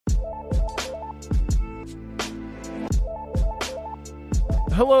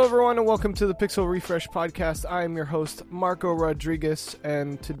Hello, everyone, and welcome to the Pixel Refresh Podcast. I am your host, Marco Rodriguez,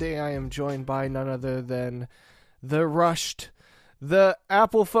 and today I am joined by none other than the rushed, the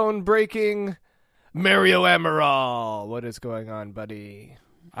Apple phone breaking Mario Amaral. What is going on, buddy?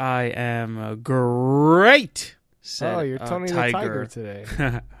 I am great. Oh, you're Tony the Tiger today.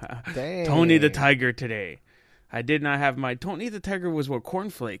 Dang. Tony the Tiger today. I did not have my... Tony the Tiger was what?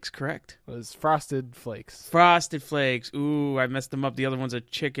 Cornflakes, correct? It was Frosted Flakes. Frosted Flakes. Ooh, I messed them up. The other one's a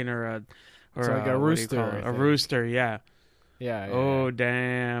chicken or a... It's like a rooster. A rooster, yeah. Yeah. Oh,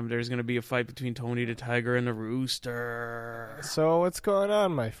 damn. There's going to be a fight between Tony the Tiger and the rooster. So what's going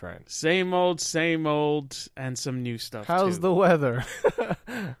on, my friend? Same old, and some new stuff, How's too. the weather?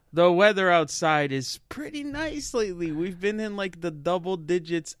 The weather outside is pretty nice lately. We've been in like the double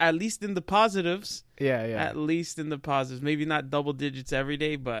digits, at least in the positives. Yeah. At least in the positives. Maybe not double digits every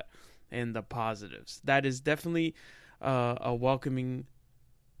day, but in the positives. That is definitely a welcoming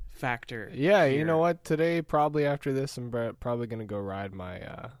factor. Yeah, here. You know what? Today, probably after this, I'm probably going to go ride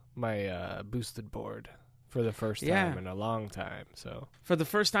my boosted board for the first time in a long time. So for the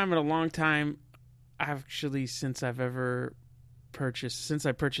first time in a long time, actually, since I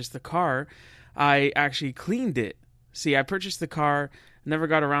purchased the car, I actually cleaned it. See, I purchased the car, never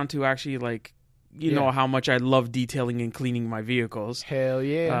got around to actually like, you know how much I love detailing and cleaning my vehicles. Hell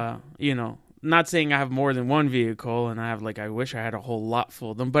yeah. Not saying I have more than one vehicle and I wish I had a whole lot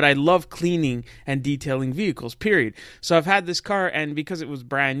full of them, but I love cleaning and detailing vehicles, period. So I've had this car, and because it was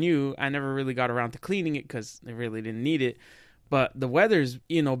brand new, I never really got around to cleaning it because I really didn't need it. But the weather's,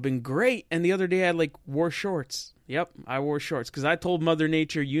 been great. And the other day I wore shorts. Yep, I wore shorts because I told Mother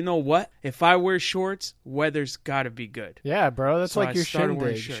Nature, you know what? If I wear shorts, weather's got to be good. Yeah, bro, that's so like your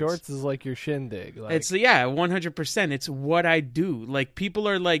shindig. Shorts is like your shindig. It's 100%. It's what I do. Like, people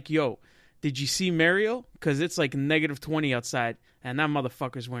are like, yo, did you see Mario? Because it's like -20 outside, and that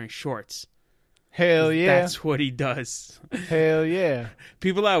motherfucker's wearing shorts. Hell yeah. That's what he does. Hell yeah.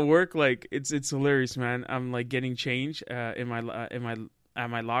 People at work, it's hilarious, man. I'm getting change in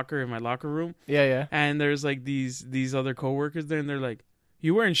my locker room. Yeah. And there's these other coworkers there, and they're like,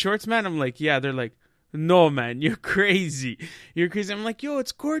 "You wearing shorts, man?" I'm like, "Yeah." They're like, "No, man, you're crazy. You're crazy." I'm like, "Yo,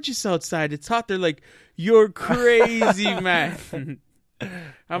 it's gorgeous outside. It's hot." They're like, "You're crazy, man."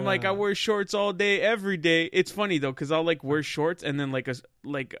 I'm like, I wear shorts all day, every day. It's funny though, because I'll wear shorts and then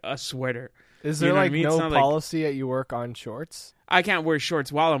a sweater. Is there no policy at your work on shorts? I can't wear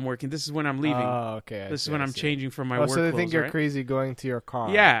shorts while I'm working. This is when I'm leaving. Oh, okay. This is when I'm changing from my work so they clothes, think you're right? crazy going to your car.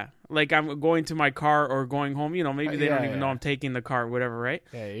 Yeah, I'm going to my car or going home. Maybe they don't even know I'm taking the car, whatever, right?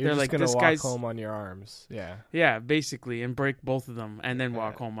 Yeah, you're just going to walk home on your arms. Yeah. Yeah, basically, and break both of them and then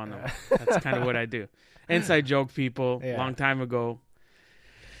walk home on them. That's kind of what I do. Inside joke, people. Yeah. Long time ago.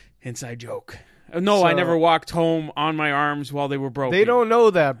 Inside joke. No, I never walked home on my arms while they were broken. They don't know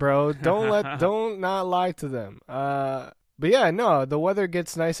that, bro. Don't not lie to them. But yeah, no, the weather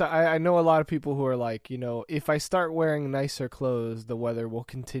gets nice. I know a lot of people who are like, if I start wearing nicer clothes, the weather will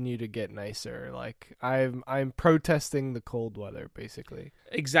continue to get nicer. Like I'm protesting the cold weather, basically.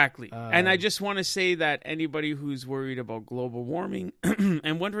 Exactly. And I just want to say that anybody who's worried about global warming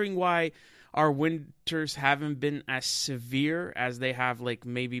and wondering why our winters haven't been as severe as they have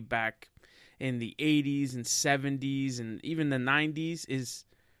maybe back in the 80s and 70s and even the 90s is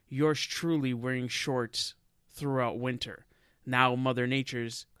yours truly wearing shorts throughout winter. Now Mother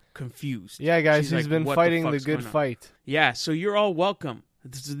Nature's confused. Yeah, guys, he's been fighting the good fight. Yeah, so you're all welcome.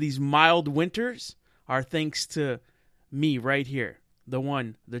 These mild winters are thanks to me right here. The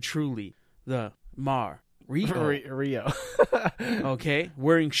one, the truly, the Rio. Okay,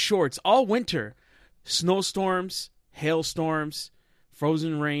 wearing shorts all winter. Snowstorms, hailstorms,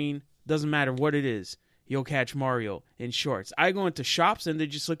 frozen rain, doesn't matter what it is. You'll catch Mario in shorts. I go into shops and they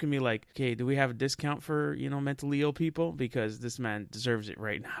just look at me like, okay, do we have a discount for, mentally ill people? Because this man deserves it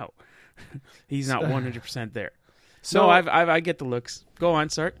right now. He's not 100% there. So no, I get the looks. Go on,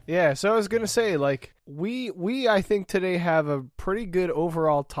 start. Yeah, so I was gonna say, we I think today have a pretty good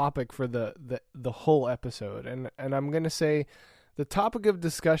overall topic for the whole episode, and I'm gonna say the topic of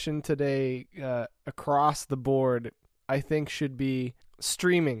discussion today across the board, I think, should be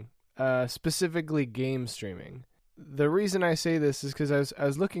streaming, specifically game streaming. The reason I say this is because I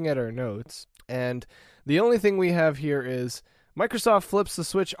was looking at our notes, and the only thing we have here is Microsoft flips the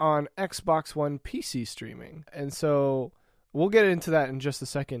switch on Xbox One PC streaming. And so we'll get into that in just a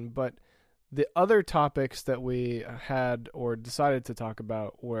second. But the other topics that we had or decided to talk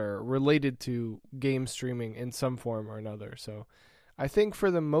about were related to game streaming in some form or another. So I think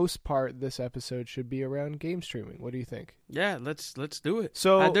for the most part, this episode should be around game streaming. What do you think? Yeah, let's do it.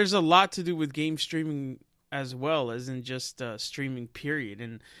 So there's a lot to do with game streaming as well as in just streaming period,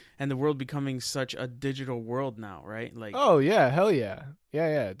 and the world becoming such a digital world now, right? Like, oh yeah, hell yeah.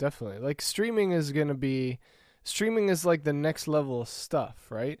 Yeah, definitely. Like streaming is like the next level of stuff,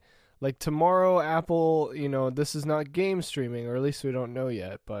 right? Like tomorrow Apple, this is not game streaming, or at least we don't know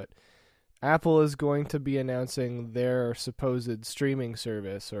yet, but Apple is going to be announcing their supposed streaming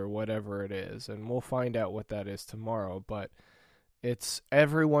service or whatever it is, and we'll find out what that is tomorrow, but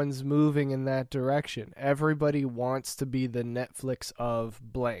everyone's moving in that direction. Everybody wants to be the Netflix of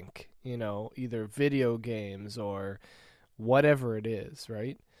blank, either video games or whatever it is,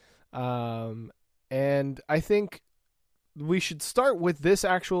 right? And I think we should start with this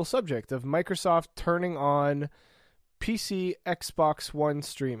actual subject of Microsoft turning on PC Xbox One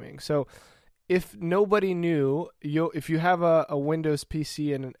streaming. So if nobody knew, if you have a Windows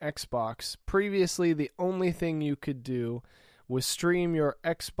PC and an Xbox, previously the only thing you could do was stream your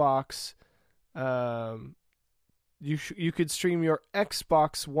Xbox. You could stream your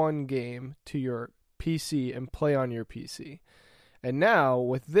Xbox One game to your PC and play on your PC. And now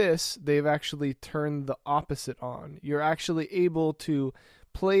with this, they've actually turned the opposite on. You're actually able to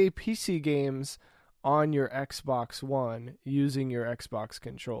play PC games on your Xbox One using your Xbox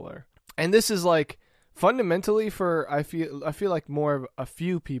controller. And this is like fundamentally I feel like more of a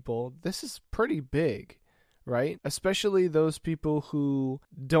few people, this is pretty big, right? Especially those people who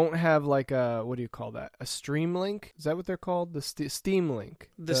don't have like what do you call that? A Stream Link? Is that what they're called? The Steam Link.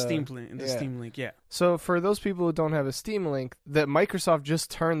 The Steam Link, yeah. So for those people who don't have a Steam Link, that Microsoft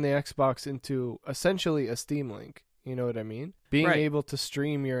just turned the Xbox into essentially a Steam Link. You know what I mean? Being able to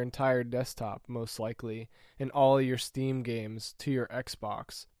stream your entire desktop, most likely, and all your Steam games to your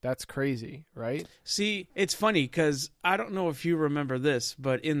Xbox. That's crazy, right? See, it's funny because I don't know if you remember this,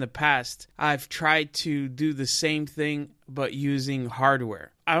 but in the past, I've tried to do the same thing, but using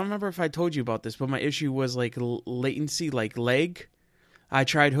hardware. I don't remember if I told you about this, but my issue was like latency, like lag. I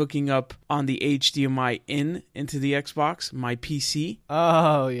tried hooking up on the HDMI into the Xbox, my PC.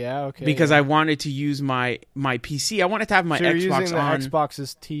 Oh, yeah, okay. Because I wanted to use my PC. I wanted to have my Xbox using the on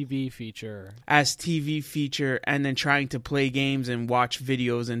Xbox's TV feature. As TV feature, and then trying to play games and watch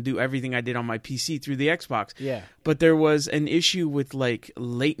videos and do everything I did on my PC through the Xbox. Yeah. But there was an issue with like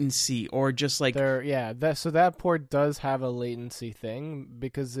latency or just like... So that port does have a latency thing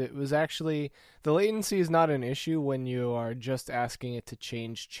because it was actually... The latency is not an issue when you are just asking it to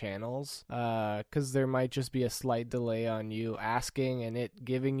change channels, because there might just be a slight delay on you asking and it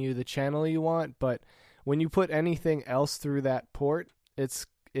giving you the channel you want. But when you put anything else through that port, it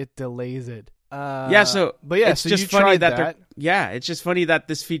delays it. It's just funny that it's just funny that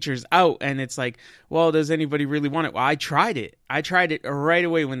this feature's out and it's like, well, does anybody really want it? Well, I tried it right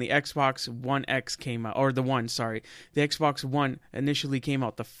away when the Xbox One X came out, or the Xbox One initially came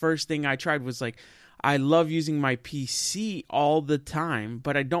out. The first thing I tried was like, I love using my PC all the time,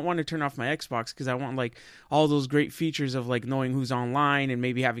 but I don't want to turn off my Xbox because I want like all those great features of like knowing who's online and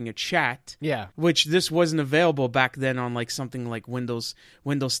maybe having a chat. Yeah. Which this wasn't available back then on like something like Windows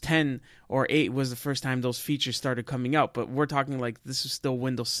 10 or 8 was the first time those features started coming out. But we're talking like this is still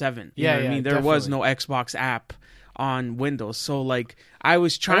Windows 7. You know what I mean? There was no Xbox app on Windows. So like I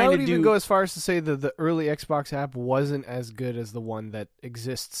was trying to do... I would even go as far as to say that the early Xbox app wasn't as good as the one that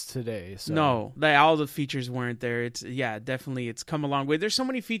exists today. So. No, all the features weren't there. Definitely it's come a long way. There's so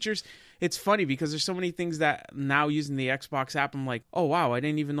many features. It's funny because there's so many things that now using the Xbox app, I'm like, oh wow, I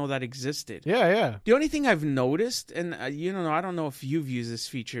didn't even know that existed. Yeah. The only thing I've noticed, and I don't know if you've used this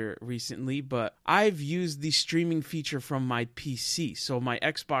feature recently, but I've used the streaming feature from my PC. So my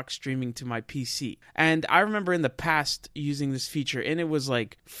Xbox streaming to my PC. And I remember in the past using this feature and it was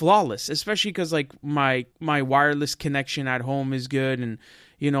like flawless, especially because like my wireless connection at home is good and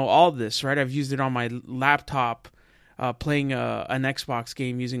all this, right? I've used it on my laptop, playing an Xbox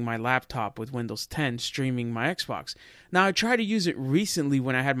game using my laptop with Windows 10, streaming my Xbox. Now I tried to use it recently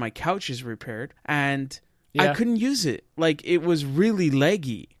when I had my couches repaired and I couldn't use it. Like it was really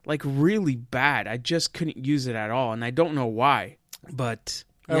laggy, like really bad. I just couldn't use it at all and I don't know why, but...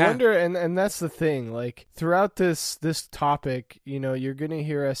 I wonder, and that's the thing, like, throughout this topic, you're going to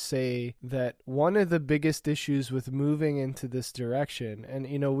hear us say that one of the biggest issues with moving into this direction, and,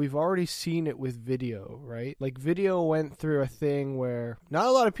 we've already seen it with video, right? Like, video went through a thing where not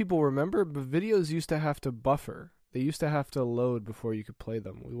a lot of people remember, but videos used to have to buffer. They used to have to load before you could play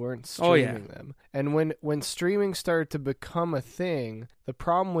them. We weren't streaming them. And when streaming started to become a thing, the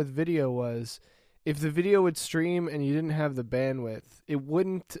problem with video was if the video would stream and you didn't have the bandwidth, it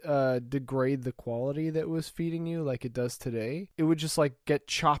wouldn't degrade the quality that was feeding you like it does today. It would just like get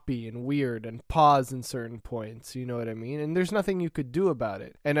choppy and weird and pause in certain points, you know what I mean? And there's nothing you could do about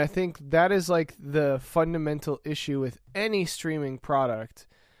it. And I think that is like the fundamental issue with any streaming product,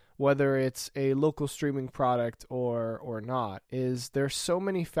 whether it's a local streaming product or not, is there's so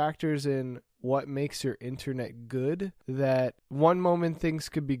many factors in what makes your internet good that one moment things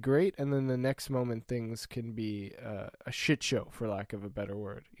could be great and then the next moment things can be a shit show, for lack of a better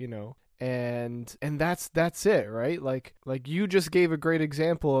word, you know. And that's it, right? Like you just gave a great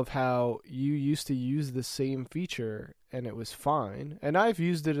example of how you used to use the same feature and it was fine, and I've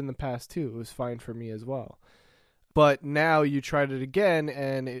used it in the past too. It was fine for me as well. But now you tried it again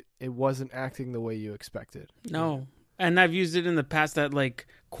and it wasn't acting the way you expected. No. And I've used it in the past at like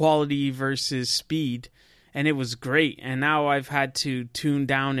quality versus speed, and it was great. And now I've had to tune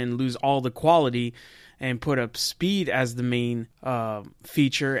down and lose all the quality and put up speed as the main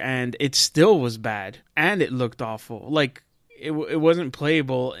feature, and it still was bad. And it looked awful. Like it wasn't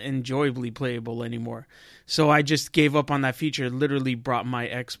playable, enjoyably playable anymore. So I just gave up on that feature, literally brought my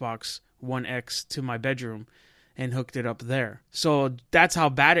Xbox One X to my bedroom and hooked it up there. So that's how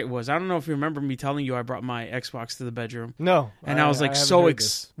bad it was. I don't know if you remember me telling you I brought my Xbox to the bedroom. No. And I was like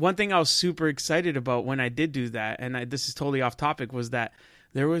one thing I was super excited about when I did do that, and this is totally off topic, was that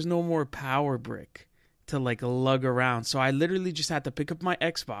there was no more power brick to like lug around. So I literally just had to pick up my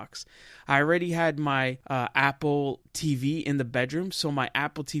Xbox. I already had my Apple TV in the bedroom, so my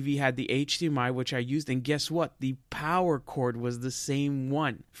Apple TV had the HDMI, which I used, and guess what? The power cord was the same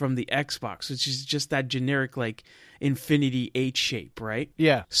one from the Xbox, which is just that generic like infinity H shape, right?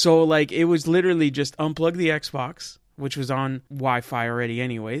 Yeah. So like it was literally just unplug the Xbox, which was on Wi-Fi already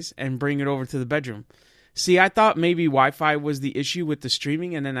anyways, and bring it over to the bedroom. See, I thought maybe Wi-Fi was the issue with the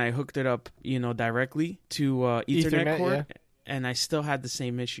streaming, and then I hooked it up, you know, directly to Ethernet cord, yeah. And I still had the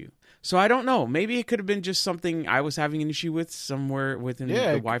same issue. So I don't know. Maybe it could have been just something I was having an issue with somewhere within the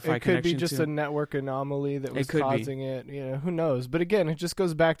Wi-Fi connection. It could be just a network anomaly that was causing it. You know, who knows? But again, it just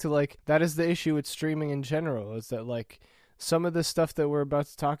goes back to like that is the issue with streaming in general. Is that like some of the stuff that we're about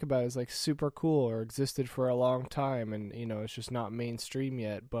to talk about is like super cool or existed for a long time, and you know it's just not mainstream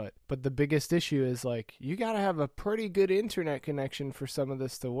yet. But the biggest issue is like you got to have a pretty good internet connection for some of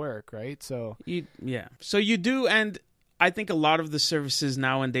this to work, right? So so you do, and I think a lot of the services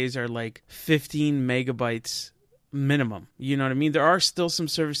nowadays are like 15 megabytes minimum. You know what I mean? There are still some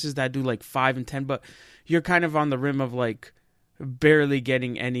services that do like 5 and 10, but you're kind of on the rim of like barely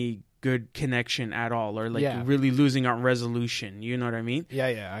getting any good connection at all, or like really losing on resolution. You know what I mean?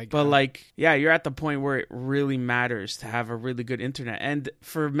 Yeah. You're at the point where it really matters to have a really good internet. And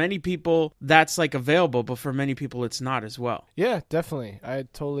for many people, that's like available, but for many people, it's not as well. Yeah, definitely. I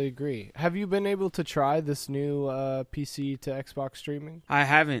totally agree. Have you been able to try this new PC to Xbox streaming? I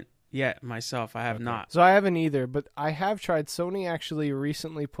haven't yet myself. I have not. So I haven't either, but I have tried. Sony actually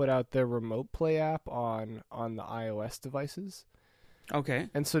recently put out their Remote Play app on the iOS devices. Okay.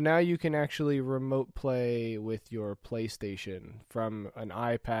 And so now you can actually remote play with your PlayStation from an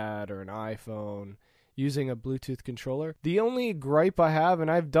iPad or an iPhone using a Bluetooth controller. The only gripe I have,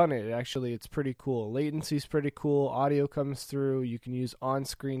 and I've done it, actually, it's pretty cool. Latency's pretty cool. Audio comes through. You can use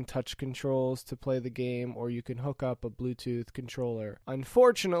on-screen touch controls to play the game, or you can hook up a Bluetooth controller.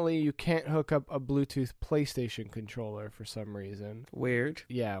 Unfortunately, you can't hook up a Bluetooth PlayStation controller for some reason. Weird.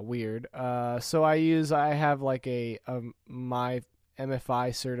 Yeah, weird. So I have like my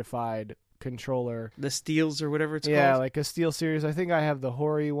MFI certified controller. The Steels or whatever it's called? Yeah, like a Steel Series. I think I have the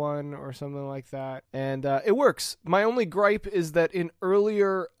Hori one or something like that. And it works. My only gripe is that in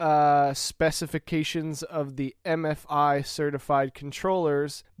earlier specifications of the MFI certified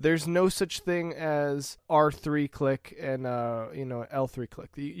controllers, there's no such thing as R3 click and L3 click.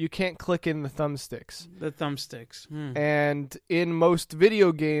 You can't click in the thumbsticks. The thumbsticks. And in most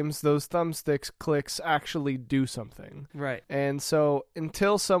video games, those thumbsticks clicks actually do something. Right. And so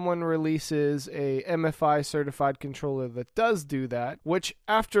until someone releases a MFI certified controller that does do that, which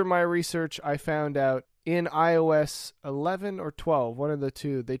after my research I found out in iOS 11 or 12, one of the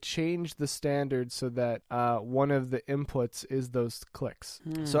two, they changed the standard so that one of the inputs is those clicks.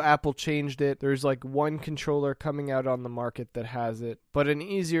 So Apple changed it. There's like one controller coming out on the market that has it. But an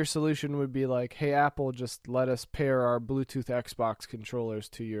easier solution would be like, hey, Apple, just let us pair our Bluetooth Xbox controllers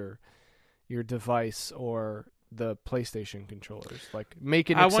to your device or the PlayStation controllers. Like, make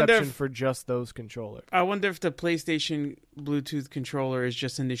an exception for just those controllers. I wonder if the PlayStation Bluetooth controller is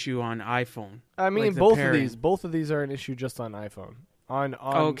just an issue on iPhone. I mean, like both of these are an issue just on iPhone. On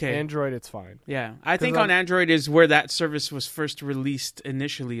Android, it's fine. Yeah, I think on Android is where that service was first released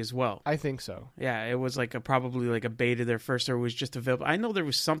initially as well. I think so. Yeah, it was like probably like a beta there first, or it was just available. I know there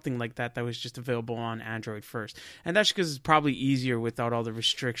was something like that was just available on Android first, and that's because it's probably easier without all the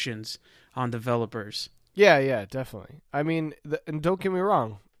restrictions on developers. Yeah, definitely. I mean, and don't get me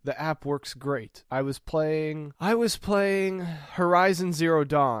wrong, the app works great. I was playing Horizon Zero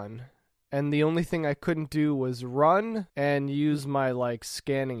Dawn, and the only thing I couldn't do was run and use my like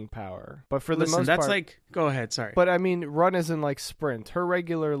scanning power. But for the most part, that's like, go ahead, sorry. But I mean, run as in like sprint. Her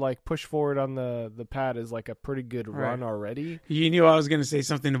regular like push forward on the pad is like a pretty good run already. You knew I was gonna say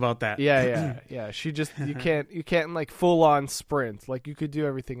something about that. Yeah. She just you can't like full on sprint like you could do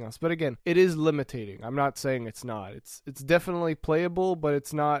everything else. But again, it is limiting. I'm not saying it's not. It's definitely playable, but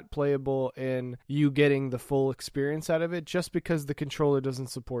it's not playable in you getting the full experience out of it just because the controller doesn't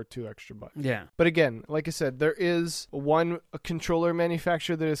support 2 extra buttons. Yeah. But again, like I said, there is a controller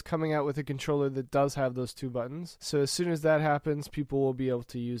manufacturer that is coming out with a controller that does have those 2 buttons. So as soon as that happens, people will be able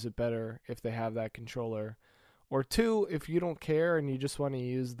to use it better if they have that controller. Or 2, if you don't care and you just want to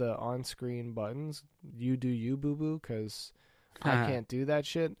use the on-screen buttons, you do you, boo-boo, because I can't do that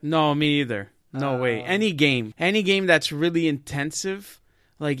shit. No, me either. No way. Any game that's really intensive,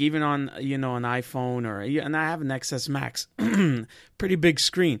 like even on an iPhone and I have an XS Max, pretty big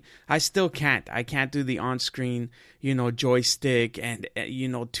screen. I still can't. I can't do the on-screen, joystick and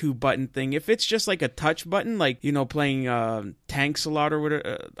 2-button thing. If it's just like a touch button, like playing tanks a lot or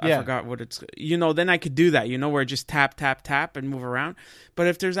whatever, I forgot what it's. Then I could do that. Where I just tap and move around. But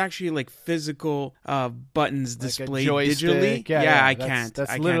if there's actually like physical buttons like displayed digitally, I can't.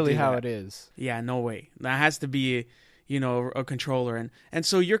 That's literally how it is. Yeah, no way. That has to be a controller. And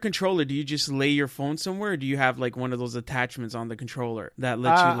so your controller, do you just lay your phone somewhere, or do you have like one of those attachments on the controller that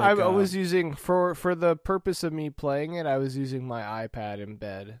lets you like... I was using, for the purpose of me playing it, I was using my iPad in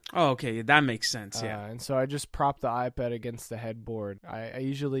bed. Oh, okay. That makes sense, yeah. And so I just propped the iPad against the headboard. I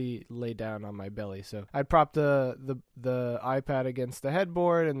usually lay down on my belly, so I'd prop the iPad against the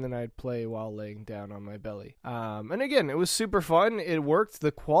headboard, and then I'd play while laying down on my belly. And again, it was super fun. It worked.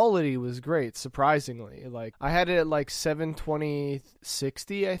 The quality was great, surprisingly. Like, I had it at like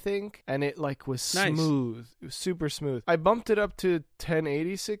 720/60, I think, and it like was smooth. Nice. It was super smooth. I bumped it up to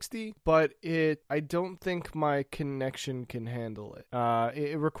 1080/60, but I don't think my connection can handle it.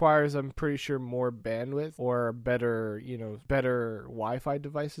 It requires, I'm pretty sure, more bandwidth or better Wi-Fi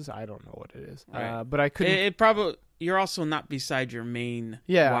devices. I don't know what it is. Right. But I couldn't. It probably, you're also not beside your main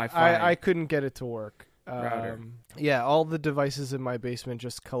Wi-Fi. I couldn't get it to work. Router. Yeah, all the devices in my basement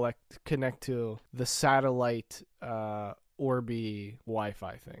just connect to the satellite Orbi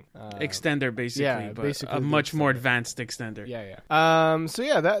Wi-Fi thing. Extender, basically, but basically a much more advanced extender. Yeah. So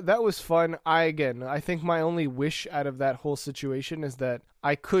yeah, that was fun. I think my only wish out of that whole situation is that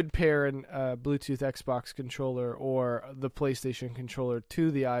I could pair a Bluetooth Xbox controller or the PlayStation controller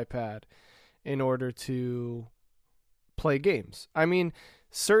to the iPad in order to play games. I mean,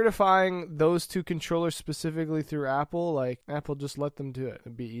 certifying those 2 controllers specifically through Apple, like Apple just let them do it.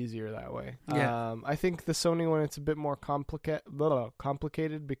 It'd be easier that way. Yeah. I think the Sony one, it's a bit more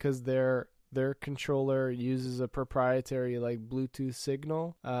complicated because their controller uses a proprietary like Bluetooth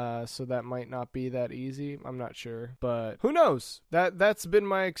signal, so that might not be that easy. I'm not sure, but who knows? That's been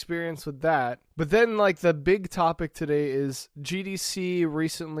my experience with that. But then like the big topic today is GDC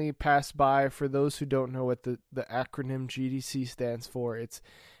recently passed by. For those who don't know what the acronym GDC stands for, it's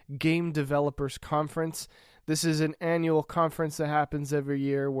Game Developers Conference. This is an annual conference that happens every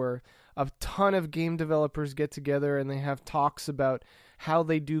year where a ton of game developers get together and they have talks about how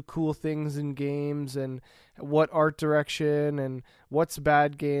they do cool things in games and what art direction and what's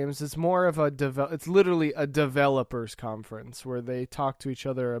bad games. It's more of it's literally a developers conference where they talk to each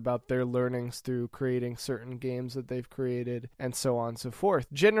other about their learnings through creating certain games that they've created and so on and so forth.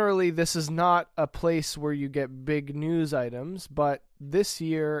 Generally, this is not a place where you get big news items, but this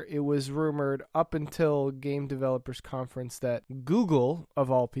year it was rumored up until Game Developers Conference that Google, of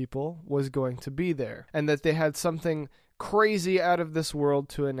all people, was going to be there and that they had something crazy out of this world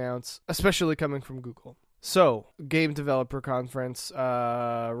to announce, especially coming from Google. So, Game Developer Conference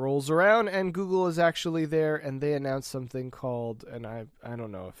rolls around, and Google is actually there, and they announced something called, and I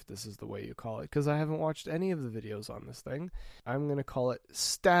don't know if this is the way you call it, because I haven't watched any of the videos on this thing. I'm going to call it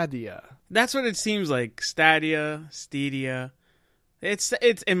Stadia. That's what it seems like. Stadia.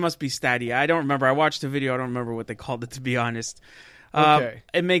 It must be Stadia. I don't remember. I watched the video. I don't remember what they called it, to be honest. Okay.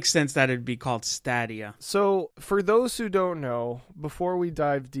 It makes sense that it'd be called Stadia. So, for those who don't know, before we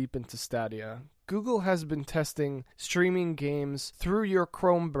dive deep into Stadia, Google has been testing streaming games through your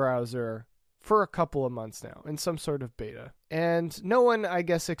Chrome browser for a couple of months now in some sort of beta. And no one, I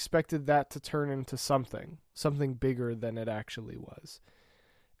guess, expected that to turn into something bigger than it actually was.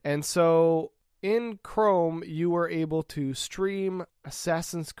 And so in Chrome, you were able to stream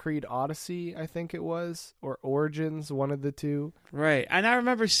Assassin's Creed Odyssey, I think it was, or Origins, one of the two. Right. And I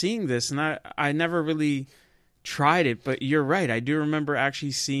remember seeing this, and I never really tried it, but you're right. I do remember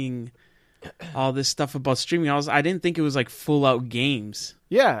actually seeing all this stuff about streaming. I didn't think it was like full out games.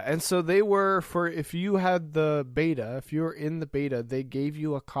 Yeah, and so they were, if you had the beta, if you were in the beta, they gave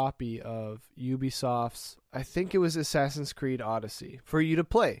you a copy of Ubisoft's, I think it was Assassin's Creed Odyssey, for you to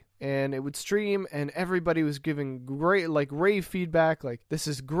play. And it would stream, and everybody was giving great, like, rave feedback, like, this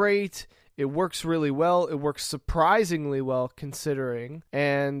is great, it works really well, it works surprisingly well considering,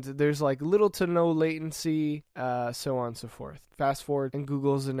 and there's, like, little to no latency, so on and so forth. Fast forward, and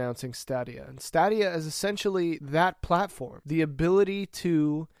Google's announcing Stadia. And Stadia is essentially that platform, the ability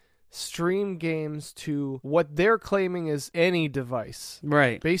to stream games to what they're claiming is any device.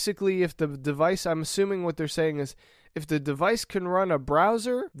 Right. Basically, if the device, I'm assuming what they're saying is, if the device can run a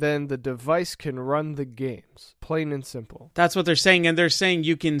browser, then the device can run the games. Plain and simple. That's what they're saying. And they're saying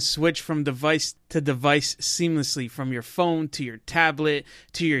you can switch from device to device seamlessly, from your phone to your tablet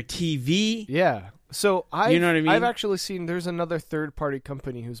to your TV. Yeah. So you know what I mean? I've actually seen there's another third-party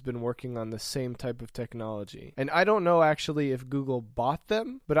company who's been working on the same type of technology. And I don't know actually if Google bought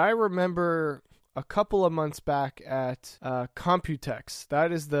them, but I remember a couple of months back at Computex.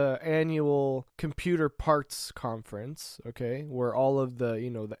 That is the annual computer parts conference, okay, where all of the,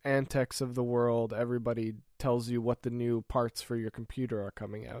 the Antex of the world, everybody tells you what the new parts for your computer are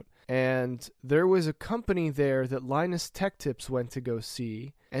coming out. And there was a company there that Linus Tech Tips went to go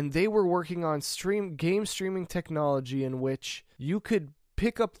see, and they were working on game streaming technology in which you could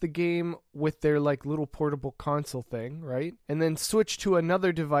pick up the game with their like little portable console thing, right? And then switch to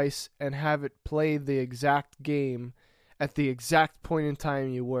another device and have it play the exact game at the exact point in time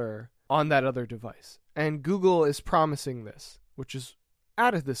you were on that other device. And Google is promising this, which is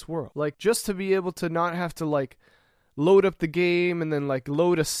out of this world. Like, just to be able to not have to like load up the game and then like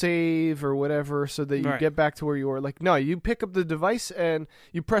load a save or whatever so that you get back to where you were. Like, no, you pick up the device and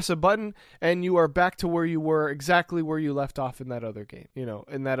you press a button and you are back to where you were, exactly where you left off in that other game,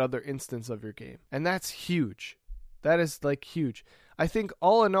 in that other instance of your game. And that's huge. That is like huge. I think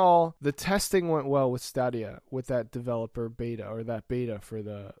all in all, the testing went well with Stadia, with that developer beta, or that beta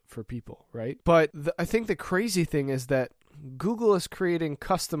for people, right? But I think the crazy thing is that Google is creating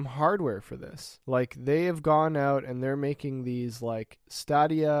custom hardware for this. Like, they have gone out and they're making these like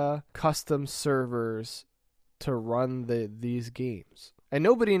Stadia custom servers to run these games. And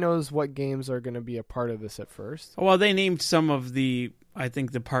nobody knows what games are going to be a part of this at first. Well, they named some of the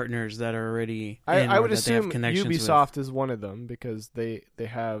partners that are already in, I would assume Ubisoft is one of them, because they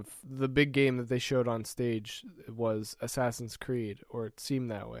have the big game that they showed on stage was Assassin's Creed, or it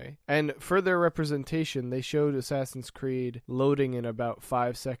seemed that way. And for their representation, they showed Assassin's Creed loading in about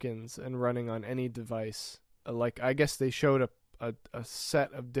 5 seconds and running on any device. Like, I guess they showed a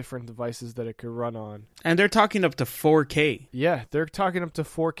set of different devices that it could run on. And they're talking up to 4K. Yeah, they're talking up to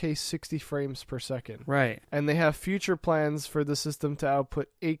 4K 60 frames per second. Right. And they have future plans for the system to output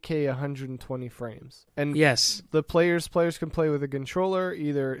 8K 120 frames. And yes, the players can play with a controller,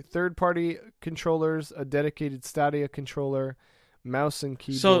 either third-party controllers, a dedicated Stadia controller, mouse and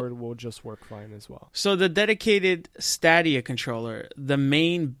keyboard will just work fine as well. So the dedicated Stadia controller, the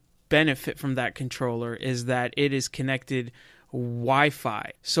main benefit from that controller is that it is connected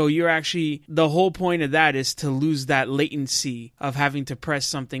Wi-Fi. So you're actually, the whole point of that is to lose that latency of having to press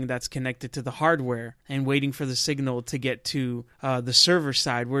something that's connected to the hardware and waiting for the signal to get to the server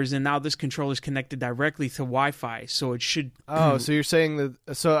side. Whereas now this controller is connected directly to Wi-Fi, so it should. Oh, so you're saying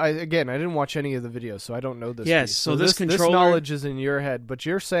that? So I didn't watch any of the videos, so I don't know this. Yes, piece. so this controller, this knowledge is in your head, but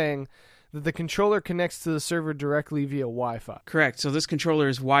you're saying that the controller connects to the server directly via Wi-Fi. Correct. So this controller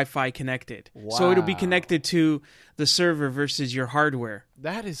is Wi-Fi connected. Wow. So it'll be connected to the server versus your hardware.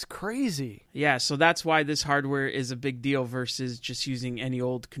 That is crazy. Yeah, so that's why this hardware is a big deal versus just using any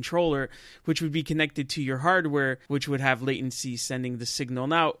old controller, which would be connected to your hardware, which would have latency sending the signal.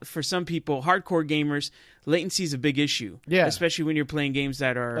 Now, for some people, hardcore gamers, latency is a big issue. Yeah. Especially when you're playing games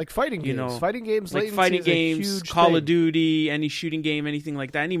that are like fighting games. Fighting games, like latency fighting is games, a huge Call thing. of Duty, any shooting game, anything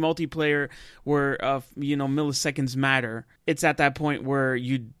like that, any multiplayer where milliseconds matter. It's at that point where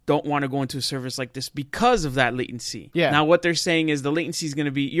you don't want to go into a service like this because of that latency. Yeah. Now, what they're saying is the latency is going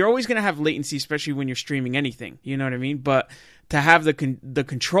to be, you're always going to have latency, especially when you're streaming anything. You know what I mean? But to have the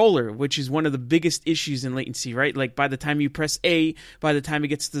controller, which is one of the biggest issues in latency, right? Like by the time you press A, by the time it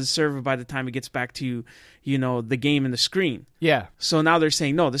gets to the server, by the time it gets back to, the game and the screen. Yeah. So now they're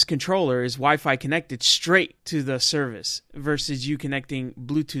saying, no, this controller is Wi-Fi connected straight to the service versus you connecting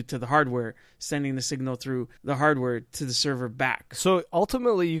Bluetooth to the hardware, sending the signal through the hardware to the server back. So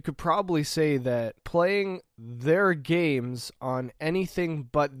ultimately, you could probably say that playing their games on anything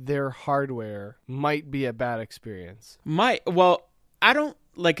but their hardware might be a bad experience. Well, I don't,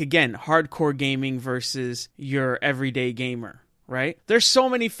 again, hardcore gaming versus your everyday gamer. Right? There's so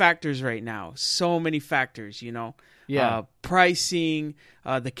many factors right now. So many factors, Yeah. Pricing,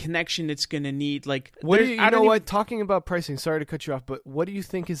 the connection it's going to need. Talking about pricing, sorry to cut you off, but what do you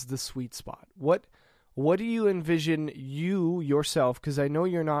think is the sweet spot? What do you envision yourself, because I know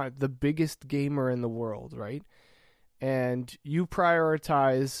you're not the biggest gamer in the world, right? And you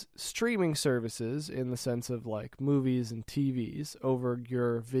prioritize streaming services in the sense of like movies and TVs over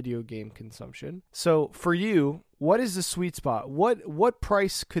your video game consumption. So for you, what is the sweet spot? What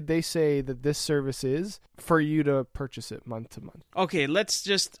price could they say that this service is for you to purchase it month to month? Okay, let's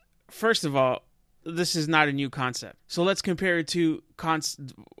just, first of all, this is not a new concept. So let's compare it to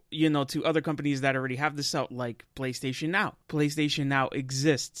to other companies that already have this out, like PlayStation Now. PlayStation Now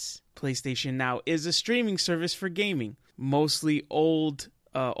exists. PlayStation Now is a streaming service for gaming, mostly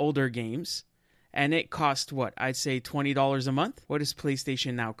older games, and it costs what? I'd say $20 a month. What does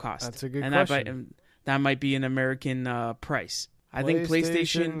PlayStation Now cost? That's a good question. That might be an American price. I think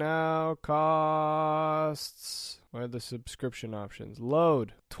PlayStation Now costs. What are the subscription options?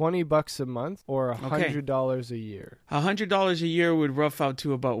 Load $20 a month or $100 a year. $100 a year would rough out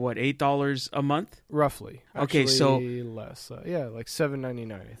to about what, $8 a month? Roughly. Okay, so less. Like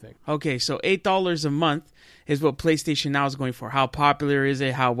 $7.99, I think. Okay, so $8 a month is what PlayStation Now is going for. How popular is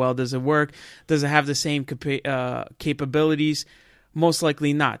it? How well does it work? Does it have the same capabilities? Most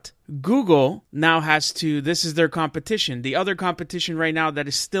likely not. Google now has to, this is their competition. The other competition right now that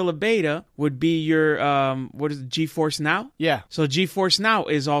is still a beta would be your, GeForce Now? Yeah. So GeForce Now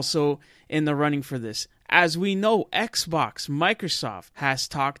is also in the running for this. As we know, Microsoft has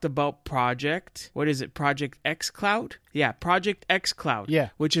talked about Project xCloud? Yeah, Project xCloud. Yeah.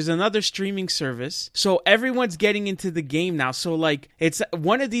 Which is another streaming service. So everyone's getting into the game now. So it's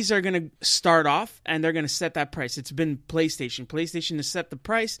one of these are going to start off and they're going to set that price. It's been PlayStation. PlayStation has set the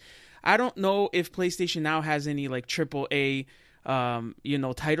price. I don't know if PlayStation Now has any AAA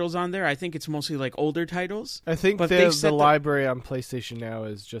titles on there. I think it's mostly older titles. I think the library on PlayStation Now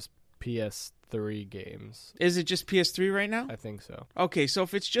is just PS3 games. Is it just PS3 right now? I think so. Okay, so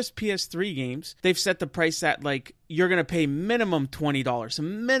if it's just PS3 games, they've set the price at you're going to pay minimum $20.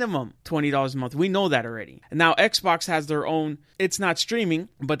 Minimum $20 a month. We know that already. And now Xbox has their own, it's not streaming,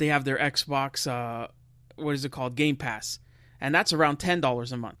 but they have their Xbox, Game Pass. And that's around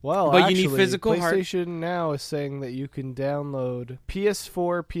 $10 a month. Well, but actually, you need physical PlayStation Now is saying that you can download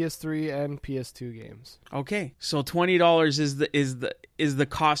PS4, PS3, and PS2 games. Okay, so $20 is the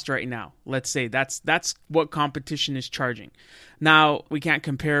cost right now. Let's say that's what competition is charging. Now we can't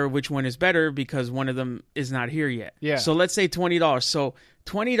compare which one is better because one of them is not here yet. Yeah. So let's say $20. So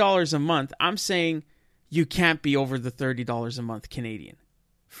 $20 a month. I'm saying you can't be over the $30 a month Canadian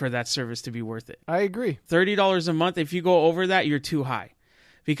for that service to be worth it. I agree. $30 a month, if you go over that, you're too high.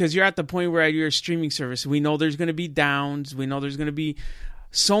 Because you're at the point where you're a streaming service. We know there's going to be downs. We know there's going to be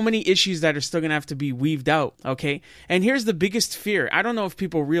so many issues that are still going to have to be weaved out, okay? And here's the biggest fear. I don't know if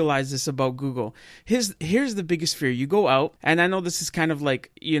people realize this about Google. Here's the biggest fear. You go out, and I know this is kind of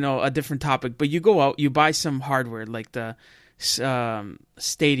a different topic, but you go out, you buy some hardware like the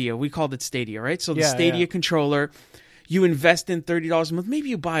Stadia. We called it Stadia, right? So the Stadia controller, you invest in $30 a month. Maybe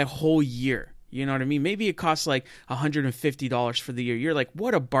you buy a whole year. You know what I mean? Maybe it costs $150 for the year. You're like,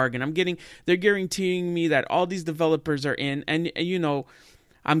 what a bargain. They're guaranteeing me that all these developers are in, and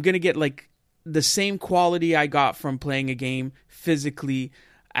I'm going to get the same quality I got from playing a game physically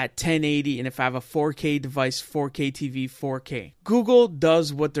at 1080, and if I have a 4K device, 4K TV, 4K. Google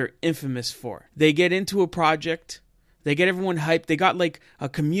does what they're infamous for. They get into a project, they get everyone hyped, they got a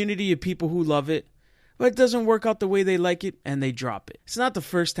community of people who love it, but it doesn't work out the way they like it, and they drop it. It's not the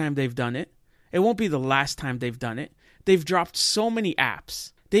first time they've done it. It won't be the last time they've done it. They've dropped so many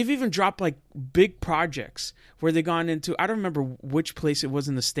apps. They've even dropped big projects where they've gone into, I don't remember which place it was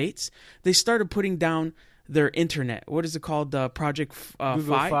in the States. They started putting down their internet. What is it called? Project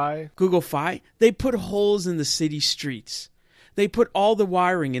Google Fi. Google Fi. They put holes in the city streets. They put all the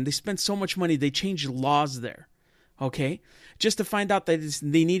wiring in. They spent so much money. They changed laws there. Okay? just to find out that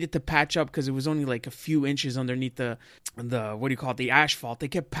they needed to patch up because it was only like a few inches underneath the what do you call it, the asphalt. They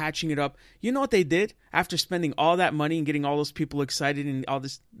kept patching it up. You know what they did? After spending all that money and getting all those people excited and all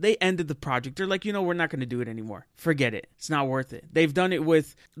this, they ended the project. They're like, we're not going to do it anymore. Forget it. It's not worth it. They've done it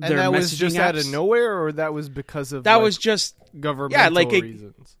with their messaging apps. And that was just out of nowhere, or that was because of that was just governmental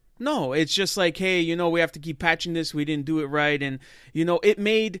reasons? No, it's just like, hey, we have to keep patching this. We didn't do it right. And, it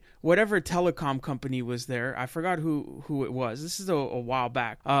made whatever telecom company was there. I forgot who it was. This is a while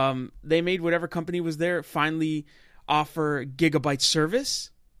back. They made whatever company was there finally offer gigabyte service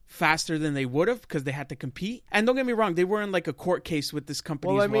faster than they would have because they had to compete. And don't get me wrong, they were in like a court case with this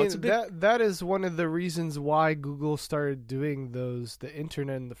company as well. That is one of the reasons why Google started doing the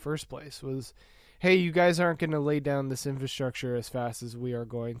internet in the first place was, hey, you guys aren't going to lay down this infrastructure as fast as we are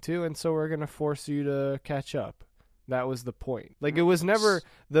going to, and so we're going to force you to catch up. That was the point. Like,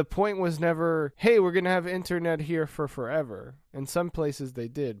 the point was never, hey, we're going to have internet here for forever. In some places they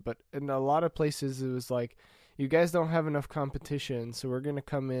did, but in a lot of places it was like, you guys don't have enough competition, so we're going to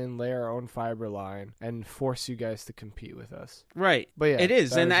come in, lay our own fiber line, and force you guys to compete with us. Right. But yeah, it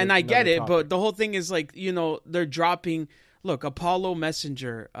is, and I get it, topic. but the whole thing is like, they're dropping, look, Apollo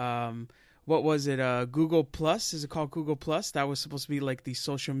Messenger, what was it? Google Plus? Is it called Google Plus? That was supposed to be like the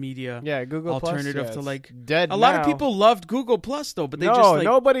social media Google alternative Plus, to like dead. A lot of people loved Google Plus though, but they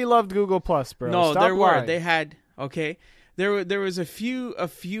nobody loved Google Plus, bro. No, Stop there lying. were. They had There was a few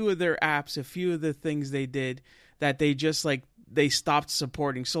of their apps, a few of the things they did that they just like they stopped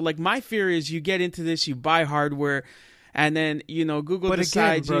supporting. So like my fear is you get into this, you buy hardware. And then, Google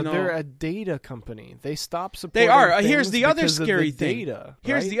decides, again, bro, they're a data company. They stop supporting. They are. Here's the other scary thing. Data,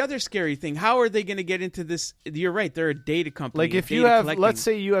 Here's the other scary thing. How are they going to get into this? You're right. They're a data company. Like if you have, let's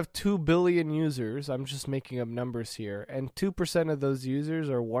say you have 2 billion users. I'm just making up numbers here. And 2% of those users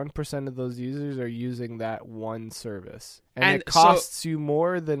or 1% of those users are using that one service. And it costs you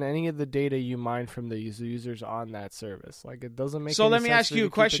more than any of the data you mine from the users on that service. Like, it doesn't make any sense. So let me ask you a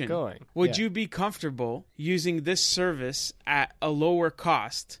question. Going. Would you be comfortable using this service at a lower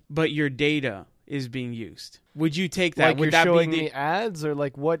cost, but your data is being used? Would you take that? Like Would you're that showing be me ads or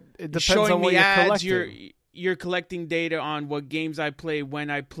like what? It depends showing on what me you're ads, collecting. You're collecting data on what games I play, when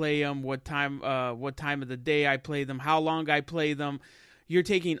I play them, what time of the day I play them, how long I play them. You're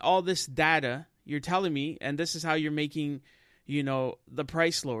taking all this data. You're telling me, and this is how you're making, the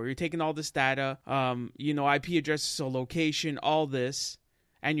price lower. You're taking all this data, IP addresses, so location, all this,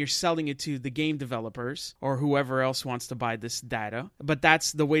 and you're selling it to the game developers or whoever else wants to buy this data. But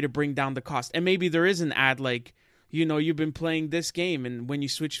that's the way to bring down the cost. And maybe there is an ad like, you've been playing this game, and when you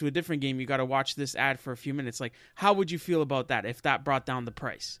switch to a different game, you got to watch this ad for a few minutes. Like, how would you feel about that if that brought down the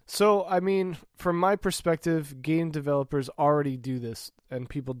price? So, I mean, from my perspective, game developers already do this, and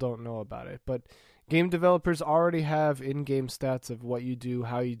people don't know about it. But game developers already have in-game stats of what you do,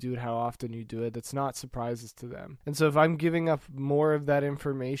 how you do it, how often you do it. That's not surprises to them. And so if I'm giving up more of that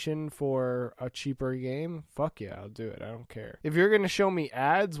information for a cheaper game, fuck yeah, I'll do it. I don't care. If you're going to show me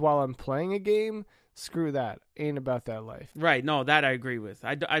ads while I'm playing a game, screw that. Ain't about that life. Right. No, that I agree with.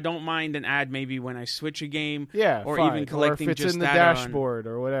 I don't mind an ad maybe when I switch a game. Yeah, or fine. even collecting or if it's just in the data dashboard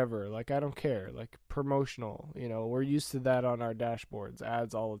or whatever. Like, I don't care. Like, promotional. We're used to that on our dashboards.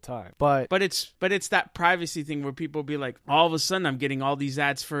 Ads all the time. But it's that privacy thing where people be like, all of a sudden I'm getting all these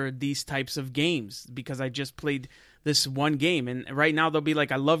ads for these types of games because I just played this one game, and right now they'll be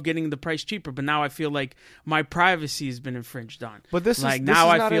like, I love getting the price cheaper, but now I feel like my privacy has been infringed on. But this like is now this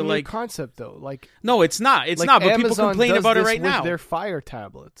is I not feel a new like concept though. Like, no, it's not. It's like not. But Amazon people complain does about it this right with now. Their Fire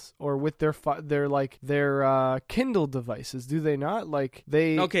tablets or with their Kindle devices, do they not? Like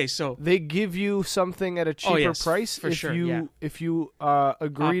so they give you something at a cheaper price for if sure, you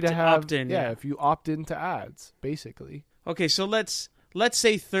agree to have opt in, if you opt into ads, basically. Okay, so let's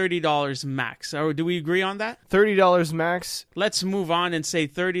say $30 max. Or do we agree on that? $30 max. Let's move on and say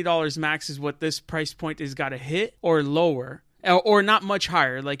 $30 max is what this price point has got to hit, or lower, or not much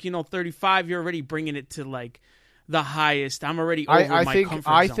higher. Like, $35, you're already bringing it to like the highest. I'm already over my comfort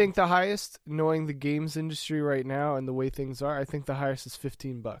zone. I think the highest, knowing the games industry right now and the way things are, I think the highest is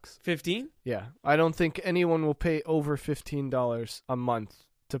 $15. 15? Yeah. I don't think anyone will pay over $15 a month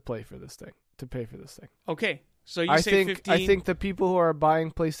to pay for this thing. Okay. So you say 15? I think the people who are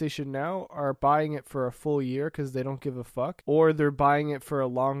buying PlayStation now are buying it for a full year because they don't give a fuck, or they're buying it for a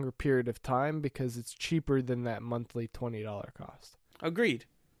longer period of time because it's cheaper than that monthly $20 cost. Agreed,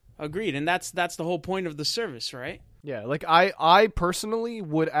 and that's the whole point of the service, right? Yeah, like I personally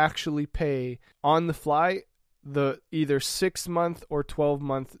would actually pay on the fly the either 6-month or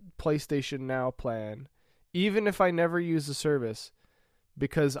 12-month PlayStation Now plan, even if I never use the service,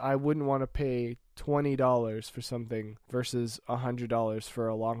 because I wouldn't want to pay $20 for something versus $100 for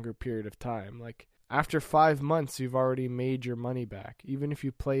a longer period of time. Like, after 5 months, you've already made your money back. Even if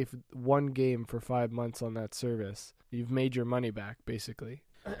you play one game for 5 months on that service, you've made your money back, basically.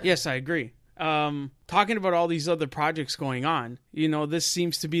 Yes, I agree. Talking about all these other projects going on, this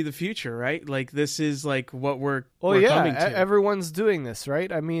seems to be the future, right? Like, this is like what we're coming to. Everyone's doing this,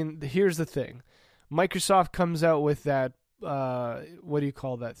 right? I mean, here's the thing. Microsoft comes out with that, what do you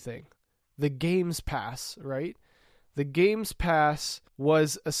call that thing? The Games Pass, right? The Games Pass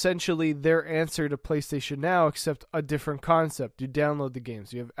was essentially their answer to PlayStation Now, except a different concept. You download the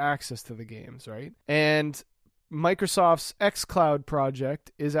games. You have access to the games, right? And Microsoft's xCloud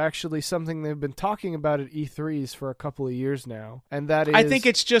project is actually something they've been talking about at E3s for a couple of years now, and that is... I think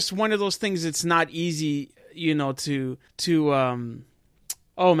it's just one of those things. It's not easy, to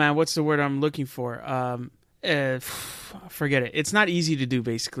oh man, what's the word I'm looking for? Forget it. It's not easy to do.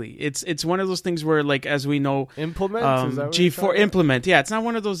 Basically, it's one of those things where, like, as we know, implement G4 implement. Yeah, it's not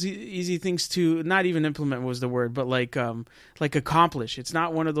one of those easy things to not even implement was the word, but like accomplish. It's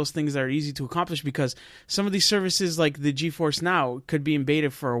not one of those things that are easy to accomplish because some of these services, like the GeForce Now, could be in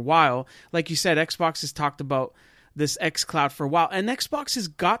beta for a while. Like you said, Xbox has talked about this xCloud for a while, and Xbox has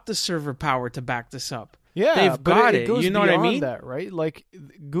got the server power to back this up. Yeah, they've got it. Goes you know what I mean? That, right? Like,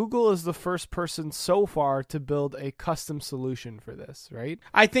 Google is the first person so far to build a custom solution for this, right?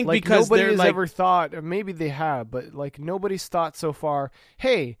 I think like, because nobody has like... ever thought, or maybe they have, but like nobody's thought so far,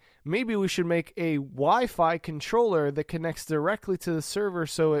 hey, maybe we should make a Wi-Fi controller that connects directly to the server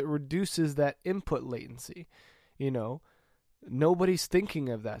so it reduces that input latency. Nobody's thinking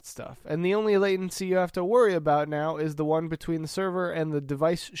of that stuff. And the only latency you have to worry about now is the one between the server and the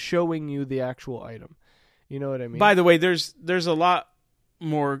device showing you the actual item. You know what I mean? By the way, there's a lot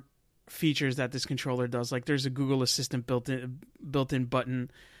more features that this controller does. Like, there's a Google Assistant built-in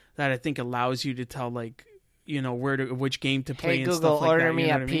button that I think allows you to tell, like, which game to play and Google, stuff like that. Hey Google, order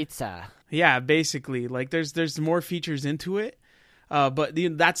me a pizza. pizza. Yeah, basically. Like, there's more features into it. But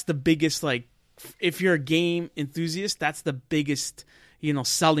that's the biggest, like, if you're a game enthusiast, that's the biggest,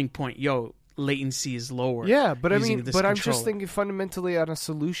 selling point. Latency is lower. Yeah, but I'm controller. just thinking fundamentally on a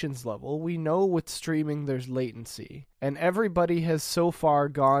solutions level. We know with streaming there's latency, and everybody has so far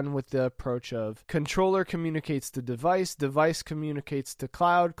gone with the approach of controller communicates to device, device communicates to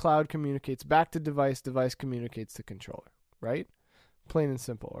cloud, cloud communicates back to device, device communicates to controller, right? Plain and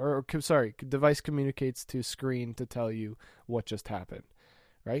simple. Or device communicates to screen to tell you what just happened.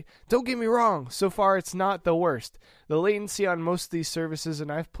 Right? Don't get me wrong. So far, it's not the worst. The latency on most of these services,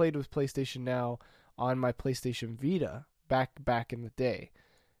 and I've played with PlayStation Now on my PlayStation Vita back in the day.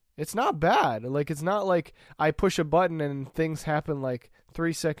 It's not bad. Like, it's not like I push a button and things happen like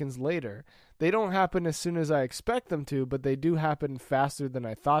 3 seconds later. They don't happen as soon as I expect them to, but they do happen faster than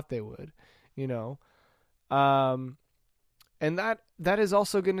I thought they would. And that is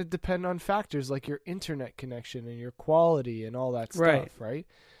also going to depend on factors like your internet connection and your quality and all that stuff, right?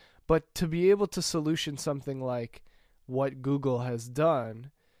 But to be able to solution something like what Google has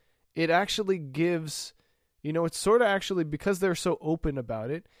done, it actually gives, it's sort of actually, because they're so open about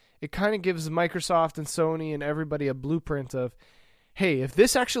it, it kind of gives Microsoft and Sony and everybody a blueprint of, hey, if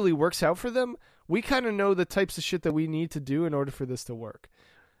this actually works out for them, we kind of know the types of shit that we need to do in order for this to work.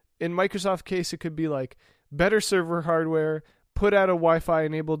 In Microsoft's case, it could be like, better server hardware, put out a Wi-Fi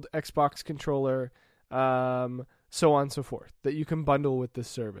enabled Xbox controller, so on and so forth, that you can bundle with this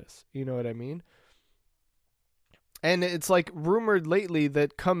service. You know what I mean? And it's like rumored lately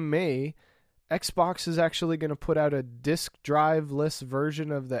that come May, Xbox is actually going to put out a disk drive-less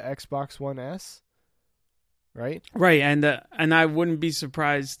version of the Xbox One S. Right? Right, and I wouldn't be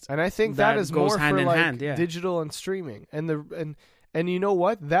surprised. And I think that is more hand for in like hand, yeah. digital and streaming. And you know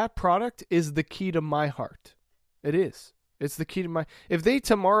what? That product is the key to my heart. It is. It's the key to my... If they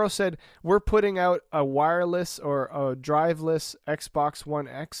tomorrow said, we're putting out a wireless or a driveless Xbox One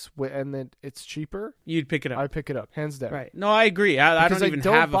X and then it's cheaper... You'd pick it up. I'd pick it up, hands down. Right. No, I agree. I don't even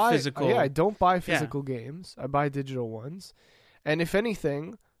have a physical... Yeah, I don't buy physical games. I buy digital ones. And if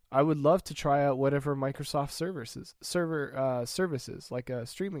anything, I would love to try out whatever Microsoft services, like a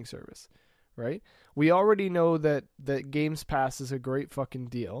streaming service. Right? We already know that Games Pass is a great fucking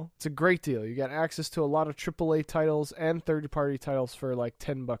deal. It's a great deal. You got access to a lot of AAA titles and third-party titles for like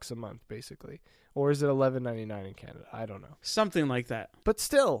 $10 a month, basically. Or is it $11.99 in Canada? I don't know. Something like that. But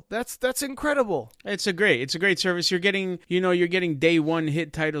still, that's incredible. It's a great service. You're getting day one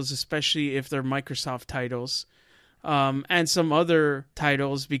hit titles, especially if they're Microsoft titles, and some other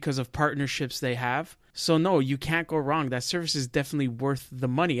titles because of partnerships they have. So no, you can't go wrong. That service is definitely worth the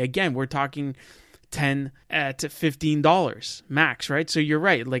money. Again, we're talking $10 to $15 max, right? So you're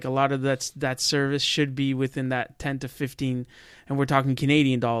right. Like a lot of that service should be within that 10 to 15, and we're talking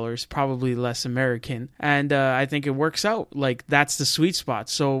Canadian dollars, probably less American. And I think it works out. Like that's the sweet spot.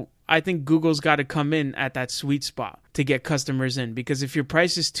 So I think Google's got to come in at that sweet spot to get customers in, because if your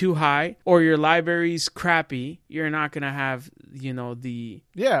price is too high or your library's crappy, you're not going to have, you're not going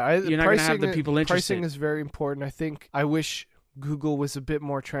to have the people interested. Pricing is very important. I wish Google was a bit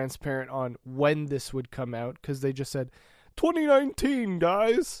more transparent on when this would come out, because they just said 2019,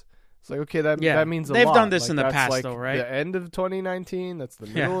 guys. It's like, okay, that means a lot. They've done this like, in the past, like though, right? The end of 2019. That's the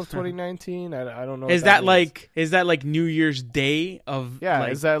middle of 2019. I don't know. Is that like New Year's Day of? Yeah,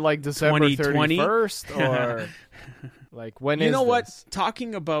 like is that like December 31st or like when is? You know what? This?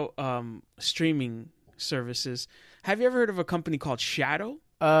 Talking about streaming services, have you ever heard of a company called Shadow?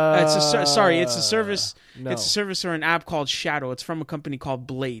 It's a service. No. It's a service or an app called Shadow. It's from a company called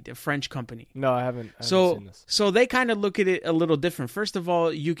Blade, a French company. No, I haven't seen this. So they kind of look at it a little different. First of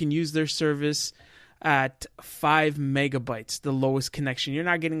all, you can use their service at 5 megabytes, the lowest connection. You're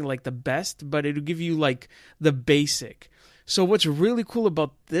not getting like the best, but it'll give you like the basic. So what's really cool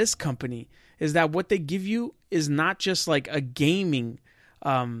about this company is that what they give you is not just like a gaming.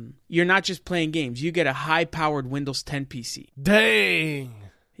 You're not just playing games. You get a high-powered Windows 10 PC. Dang.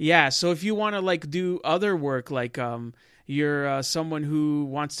 Yeah, so if you want to like do other work, like you're someone who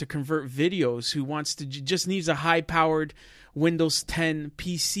wants to convert videos, who wants to just needs a high-powered Windows 10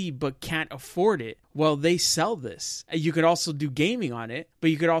 PC but can't afford it, well, they sell this. You could also do gaming on it,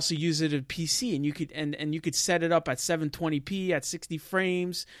 but you could also use it as a PC, and you could and you could set it up at 720p at 60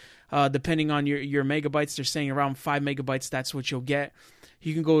 frames, depending on your megabytes. They're saying around 5 megabytes. That's what you'll get.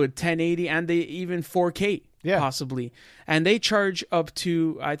 You can go to 1080 and they even 4K. Yeah. Possibly. And they charge up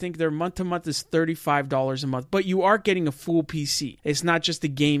to, I think their month-to-month is $35 a month. But you are getting a full PC. It's not just a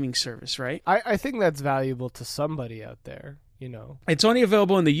gaming service, right? I think that's valuable to somebody out there, It's only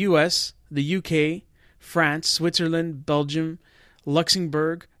available in the US, the UK, France, Switzerland, Belgium,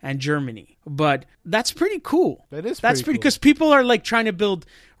 Luxembourg, and Germany. But that's pretty cool. That's pretty cool. Because people are like trying to build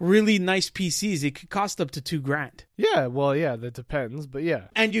really nice PCs. It could cost up to $2,000. Yeah, well, yeah, that depends, but yeah.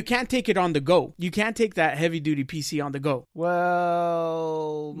 And you can't take it on the go. You can't take that heavy-duty PC on the go.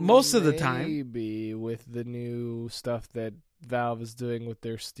 Well, most of the time. Maybe with the new stuff that Valve is doing with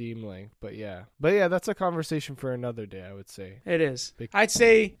their Steam Link, but yeah, that's a conversation for another day, I would say. It is. I'd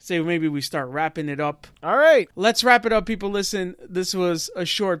say maybe we start wrapping it up. All right, let's wrap it up, people. Listen, this was a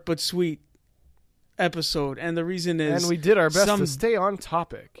short but sweet episode, and the reason is, and we did our best to stay on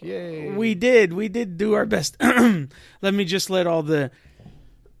topic. Yay, we did do our best. Let me just let all the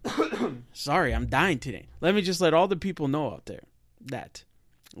sorry, I'm dying today. Let me just let all the people know out there that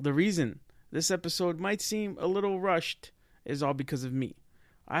the reason this episode might seem a little rushed is all because of me.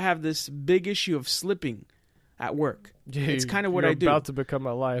 I have this big issue of slipping at work. Yeah, it's kind of what I do. You're about to become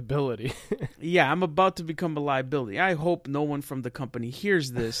a liability. Yeah, I'm about to become a liability. I hope no one from the company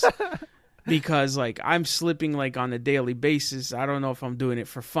hears this because like I'm slipping like on a daily basis. I don't know if I'm doing it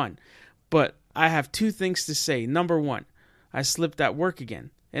for fun. But I have two things to say. Number one, I slipped at work again.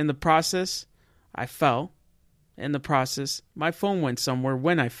 In the process, I fell. In the process, my phone went somewhere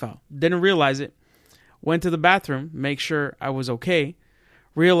when I fell. Didn't realize it. Went to the bathroom, make sure I was okay.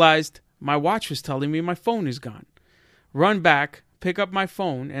 Realized my watch was telling me my phone is gone. Run back, pick up my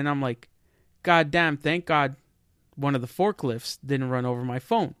phone, and I'm like, God damn, thank God one of the forklifts didn't run over my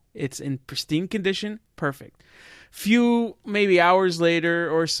phone. It's in pristine condition, perfect. Few, maybe hours later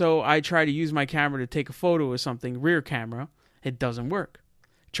or so, I try to use my camera to take a photo of something, rear camera. It doesn't work.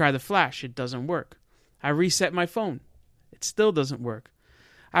 Try the flash, it doesn't work. I reset my phone. It still doesn't work.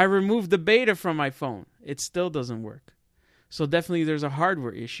 I removed the beta from my phone. It still doesn't work. So definitely there's a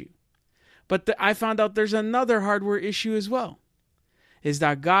hardware issue. But I found out there's another hardware issue as well. Is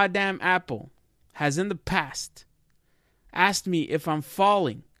that goddamn Apple has in the past asked me if I'm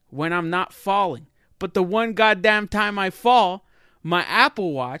falling when I'm not falling. But the one goddamn time I fall, my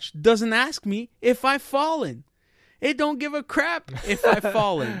Apple Watch doesn't ask me if I've fallen. It don't give a crap if I've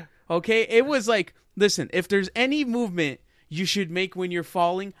fallen. Okay? It was like, listen, if there's any movement you should make when you're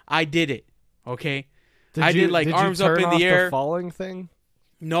falling, I did it. Okay? I did like arms up in the air. The falling thing?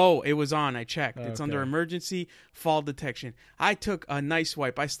 No, it was on. I checked. It's Okay. under emergency fall detection. I took a nice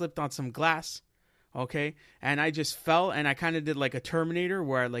wipe. I slipped on some glass. Okay, and I just fell, and I kind of did like a Terminator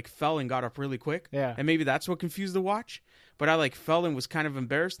where I like fell and got up really quick. Yeah. And maybe that's what confused the watch. But I like fell and was kind of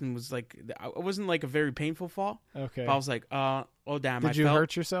embarrassed and was like, it wasn't like a very painful fall. Okay. But I was like, oh damn. Did you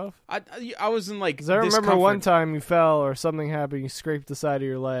hurt yourself? I was in like. 'Cause I remember one time you fell or something happened, you scraped the side of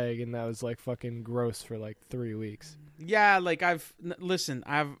your leg, and that was like fucking gross for like 3 weeks. Yeah, like I'm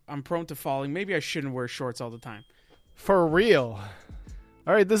prone to falling. Maybe I shouldn't wear shorts all the time. For real.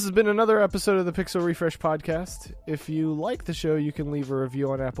 All right, this has been another episode of the Pixel Refresh Podcast. If you like the show, you can leave a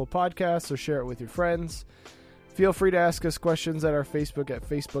review on Apple Podcasts or share it with your friends. Feel free to ask us questions at our Facebook at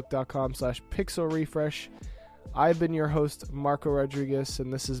facebook.com/pixelrefresh. I've been your host, Marco Rodriguez,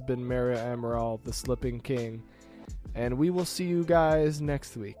 and this has been Mario Amaral, the Slipping King. And we will see you guys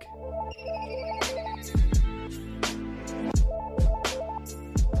next week.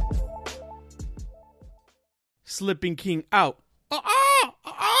 Slipping King out.